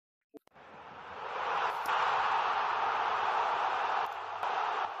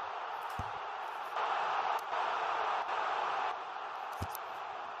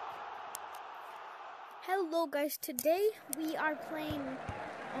Hello guys, today we are playing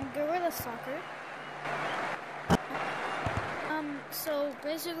Gorilla Soccer. So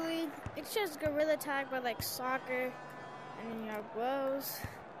basically it's just Gorilla Tag but like soccer, and then you have woes.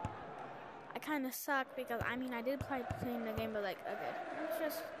 I kind of suck because I did playing the game, but like okay, let's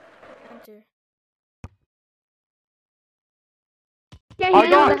just enter. I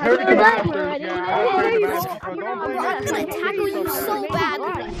got hurt in the Bro, I'm gonna tackle you so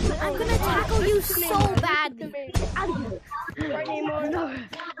badly. I'm gonna tackle you so badly.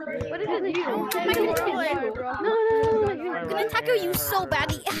 What is it? I'm gonna tackle you so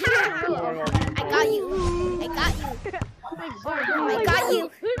badly. I got you. I got you. I got you.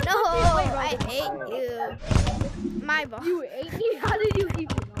 No, I ate you. My ball. You ate me? How did you eat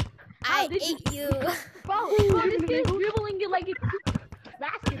me? I ate you. Bro, this kid is dribbling you like it's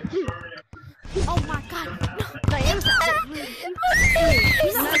basket. Oh my god. No, I am stop. No.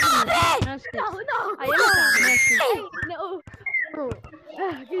 I am stop. No.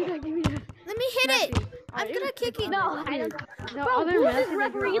 Give me that. Let me hit it. I'm gonna kick it. No, I don't. No, Bro, other who's this Messi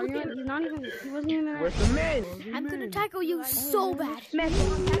referee? he's not even. He wasn't even. Where's the man? I'm gonna tackle you so bad. The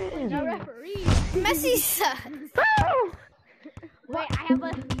referee. Messi sucks. Wait, I have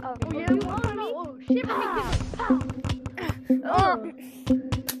a. Oh, yeah, you want me? Oh, shit, Oh.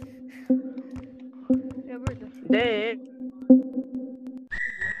 Dead.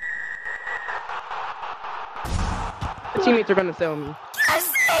 My teammates are gonna sell me.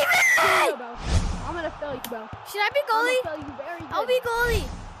 I'm gonna fail you, bro. Should I be I'm goalie? gonna fail you very good. I'll be goalie.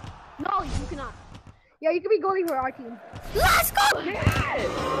 No, you cannot. Yeah, you can be goalie for our team. Let's go! I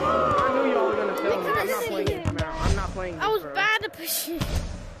knew y'all were gonna sell me. I'm not playing it, man. I'm not playing this, I was bro. bad at pushing.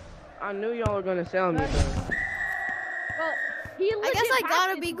 I knew y'all were gonna sell me, bro. Well, I guess I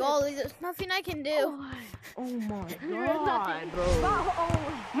gotta be goalie. There's nothing I can do. Oh my There's god, nothing. bro. Oh.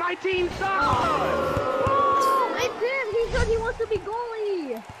 My team sucks! I did. He said he wants to be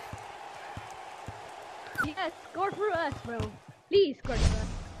goalie. Yes, score for us, bro. Please score for us.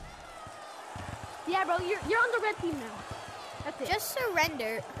 Yeah, bro, you're on the red team now. That's it. Just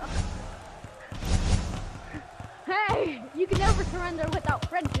surrender. Hey, you can never surrender without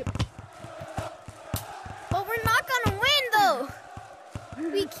friendship. But we're not gonna win though.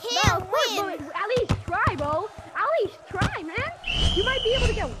 We can't win. But at least try, bro. At least try, man. You might be able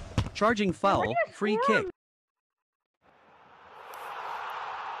to get one. Charging foul, free kick.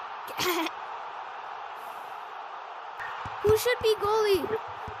 Who should be goalie?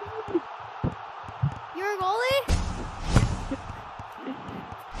 You're a goalie?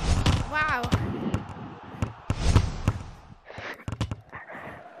 Wow.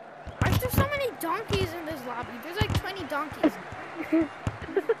 Why is there so many donkeys in this lobby? There's like 20 donkeys.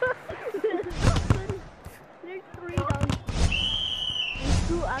 There's 3 donkeys.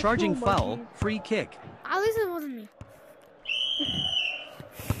 Charging foul, free kick. At least it wasn't me.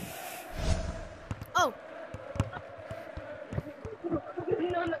 Oh.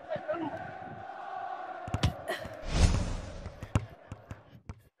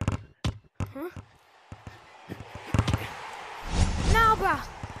 Huh? Nah, bro.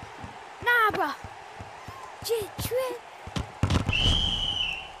 Nah, bro.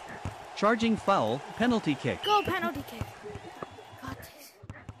 Charging foul, penalty kick. Go penalty kick. Got this.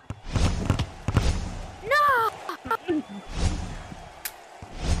 No!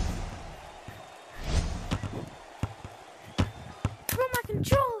 Throw my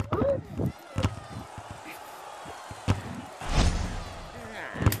control. Nah,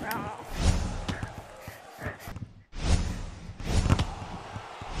 bro.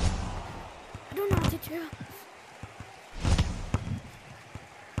 I don't know what to do.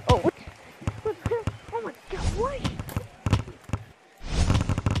 Oh, what? Oh my god, what?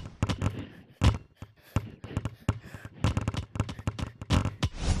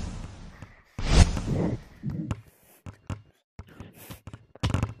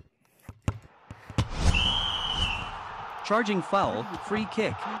 Charging foul, free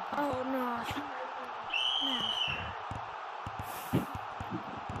kick. Oh no.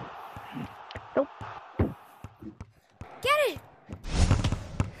 Nope. Get it!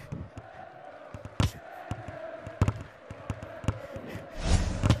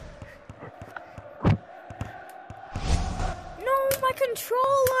 No, my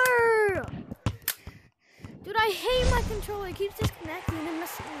controller! Dude, I hate my controller. It keeps disconnecting and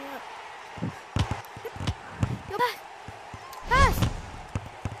messing me up. Yo, pass!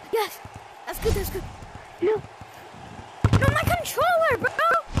 Yes! That's good, that's good. No. No, my controller, bro!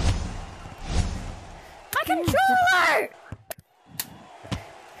 My controller!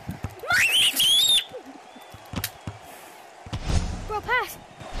 Bro, pass.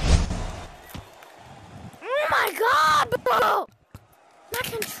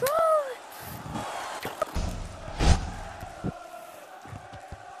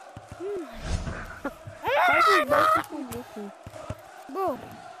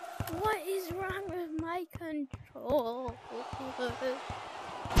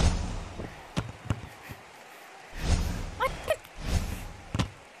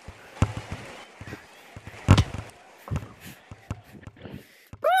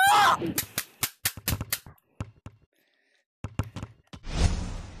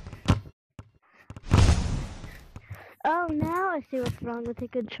 Oh, now I see what's wrong with the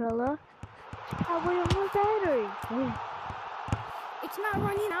controller. Probably on the battery. It's not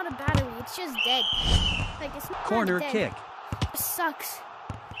running out of battery. It's just dead. Like it's not Corner dead. kick. It sucks.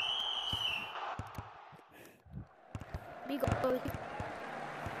 Be go.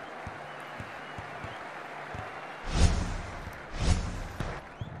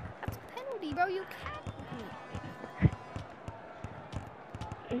 That's a penalty, bro. You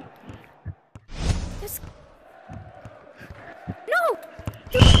can't. Just. No!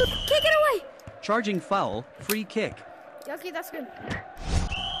 Kick it away! Charging foul, free kick. Okay, that's good.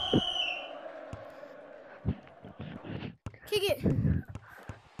 Kick it.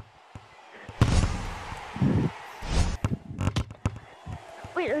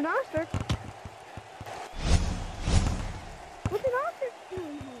 Wait, an ostrich? What's an ostrich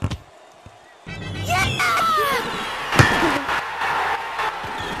doing here? Yeah!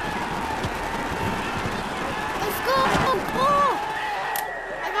 Let's go! Oh!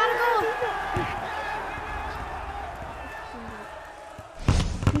 I gotta go!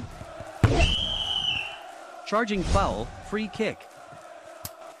 Charging foul, free kick.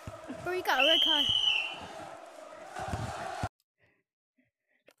 Bro, you got a red card.